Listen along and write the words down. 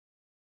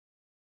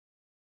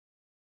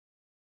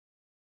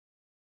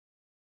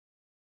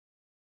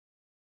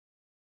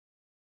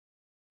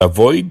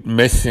Avoid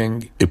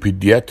missing a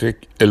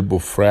pediatric elbow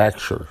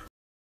fracture.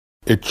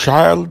 A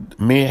child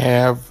may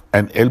have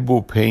an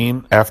elbow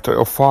pain after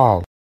a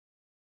fall.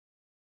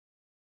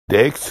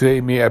 The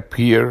X-ray may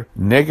appear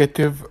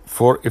negative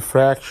for a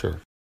fracture.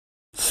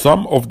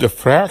 Some of the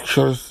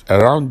fractures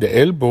around the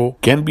elbow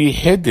can be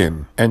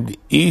hidden and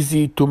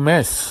easy to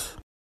miss.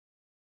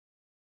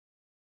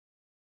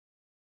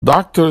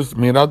 Doctors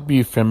may not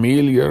be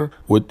familiar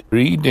with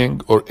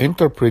reading or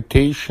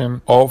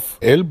interpretation of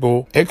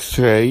elbow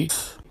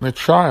X-rays in a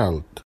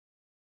child.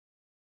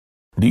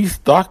 These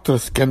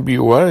doctors can be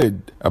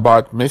worried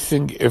about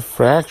missing a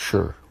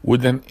fracture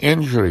with an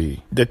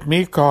injury that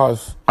may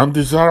cause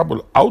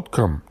undesirable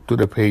outcome to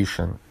the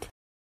patient.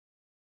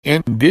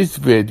 In this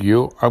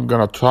video, I'm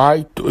going to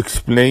try to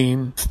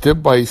explain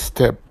step by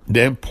step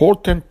the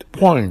important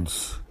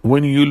points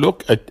when you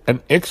look at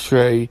an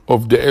X-ray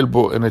of the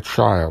elbow in a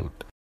child.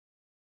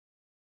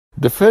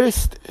 The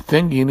first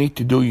thing you need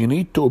to do, you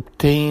need to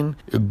obtain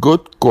a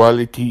good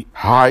quality,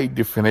 high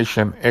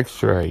definition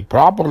X-ray,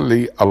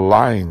 properly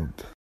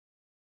aligned.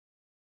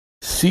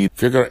 See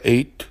figure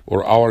 8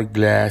 or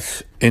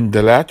hourglass in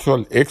the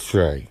lateral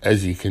X-ray,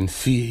 as you can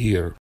see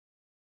here.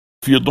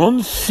 If you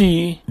don't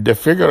see the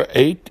figure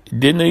 8,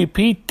 then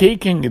repeat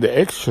taking the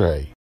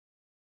X-ray.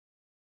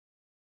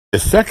 The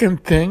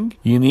second thing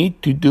you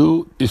need to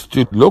do is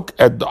to look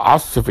at the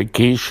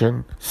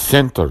ossification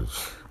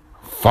centers.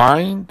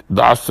 Find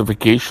the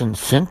ossification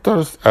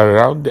centers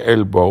around the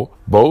elbow,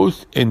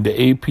 both in the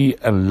AP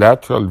and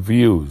lateral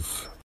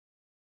views.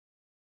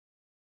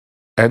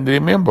 And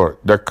remember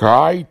the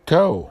cry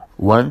toe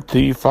 1,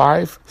 3,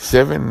 5,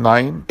 7,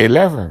 9,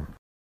 11.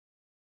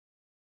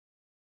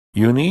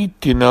 You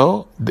need to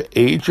know the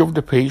age of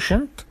the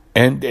patient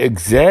and the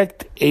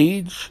exact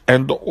age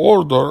and the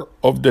order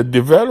of the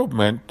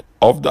development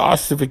of the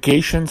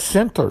ossification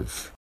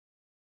centers.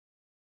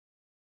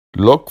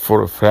 Look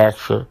for a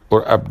fracture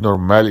or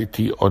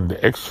abnormality on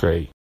the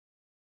X-ray.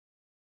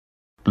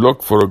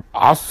 Look for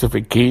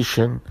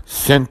ossification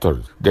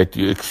centers that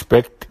you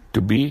expect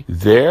to be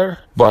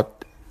there,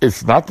 but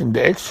it's not in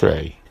the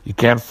X-ray. You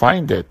can't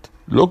find it.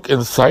 Look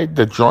inside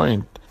the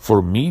joint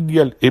for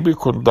medial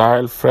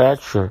epicondyle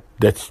fracture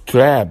that's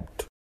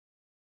trapped.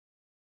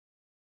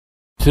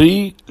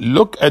 3.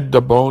 Look at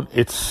the bone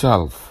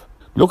itself.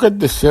 Look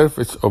at the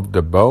surface of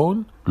the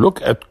bone.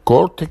 Look at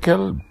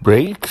cortical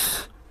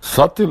breaks,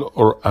 subtle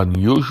or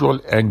unusual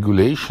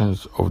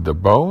angulations of the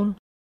bone.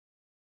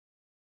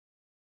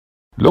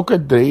 Look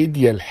at the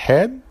radial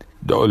head,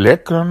 the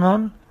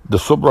olecranon, the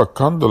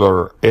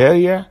supracondylar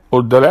area,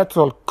 or the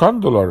lateral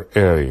condylar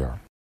area.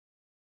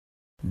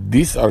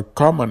 These are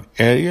common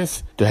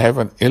areas to have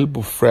an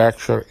elbow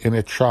fracture in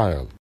a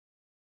child.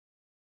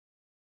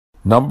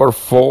 Number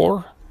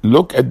 4,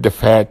 look at the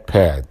fat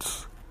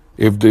pads.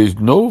 If there is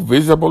no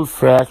visible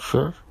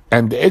fracture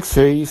and the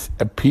X-rays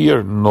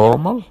appear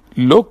normal,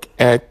 look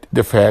at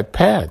the fat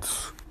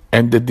pads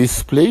and the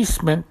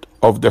displacement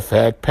of the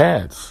fat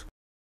pads.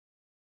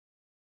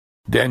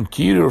 The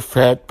anterior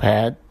fat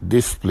pad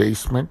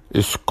displacement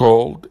is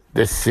called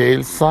the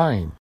Sale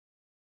sign.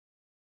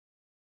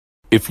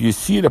 If you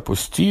see the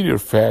posterior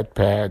fat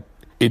pad,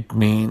 it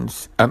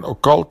means an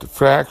occult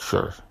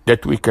fracture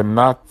that we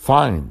cannot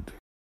find.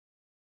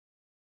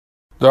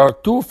 There are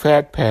 2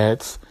 fat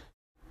pads,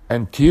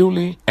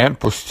 anteriorly and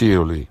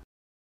posteriorly.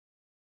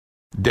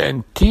 The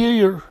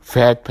anterior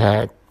fat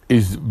pad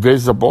is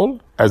visible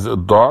as a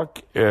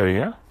dark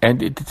area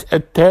and it is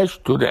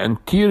attached to the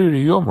anterior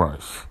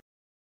humerus.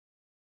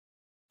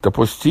 The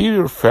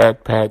posterior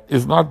fat pad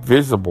is not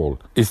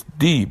visible, it's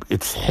deep,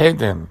 it's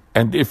hidden,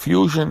 and if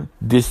fusion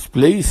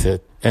displaces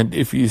it, and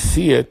if you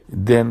see it,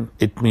 then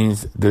it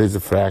means there is a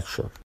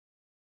fracture.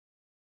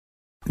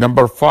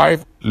 Number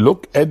 5,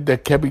 look at the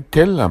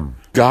capitellum.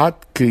 God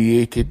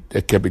created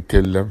the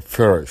capitellum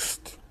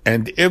first,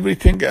 and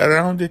everything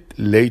around it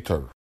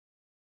later.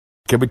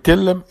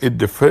 Capitellum is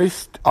the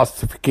first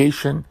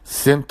ossification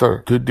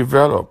center to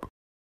develop.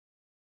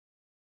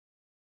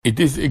 It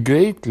is a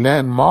great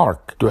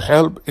landmark to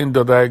help in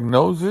the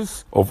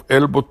diagnosis of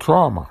elbow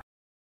trauma.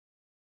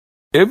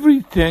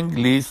 Everything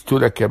leads to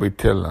the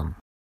capitellum.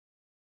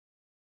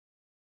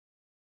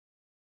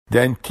 The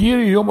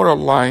anterior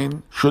humeral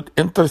line should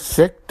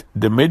intersect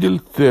the middle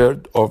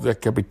third of the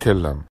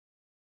capitellum.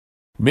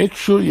 Make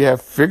sure you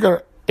have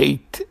figure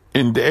 8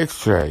 in the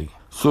X-ray,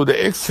 so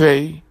the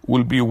X-ray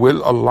will be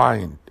well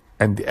aligned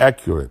and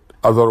accurate.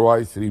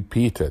 Otherwise,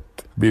 repeat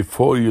it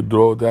before you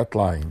draw that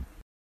line.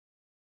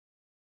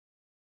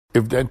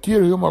 If the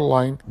anterior humeral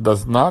line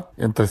does not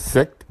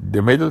intersect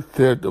the middle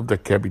third of the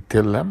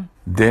capitellum,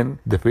 then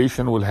the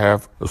patient will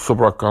have a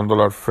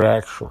supracondylar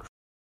fracture.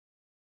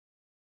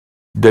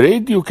 The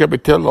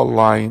radiocapitellar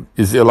line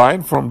is a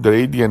line from the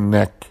radial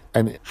neck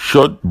and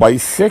should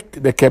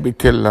bisect the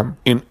capitellum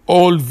in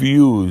all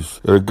views,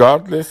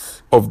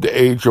 regardless of the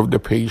age of the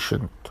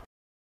patient.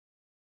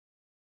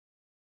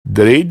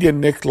 The radial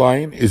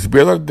neckline is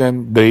better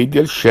than the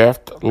radial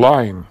shaft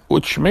line,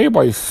 which may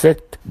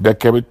bisect the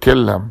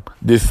capitellum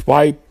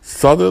despite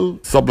subtle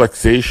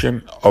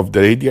subluxation of the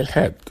radial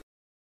head.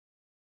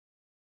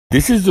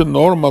 This is the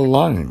normal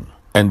line,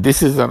 and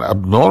this is an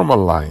abnormal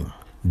line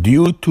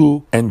due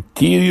to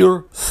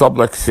anterior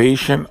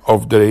subluxation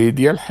of the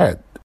radial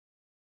head.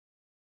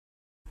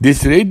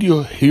 This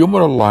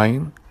radiohumeral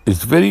line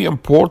is very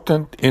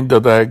important in the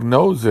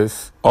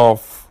diagnosis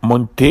of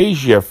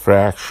Monteggia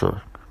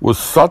fracture with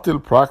subtle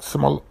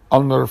proximal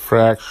ulnar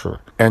fracture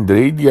and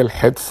radial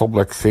head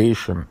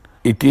subluxation.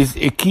 It is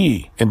a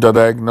key in the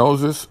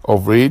diagnosis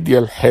of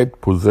radial head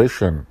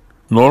position,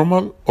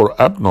 normal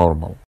or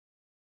abnormal.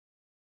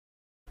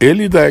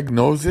 Early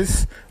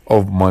diagnosis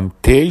of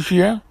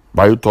Monteggia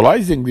by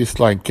utilizing this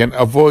line can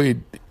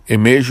avoid a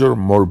major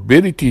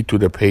morbidity to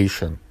the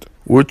patient,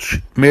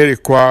 which may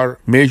require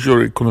major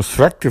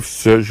reconstructive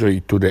surgery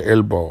to the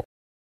elbow.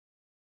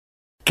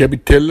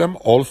 Capitellum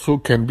also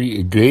can be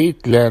a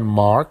great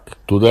landmark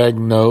to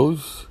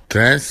diagnose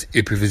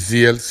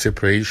transepiphyseal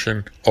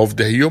separation of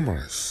the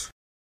humerus.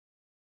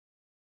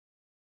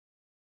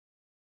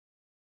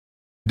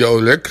 The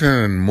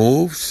olecranon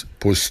moves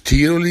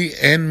posteriorly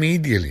and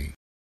medially.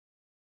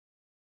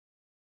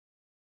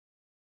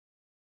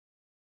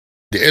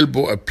 The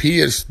elbow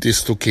appears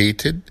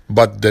dislocated,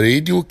 but the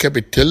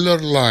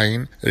radiocapitellar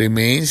line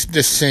remains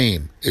the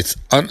same. It's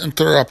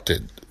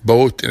uninterrupted,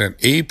 both in an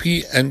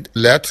AP and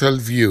lateral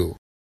view.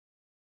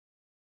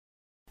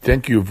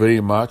 Thank you very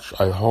much.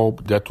 I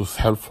hope that was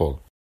helpful.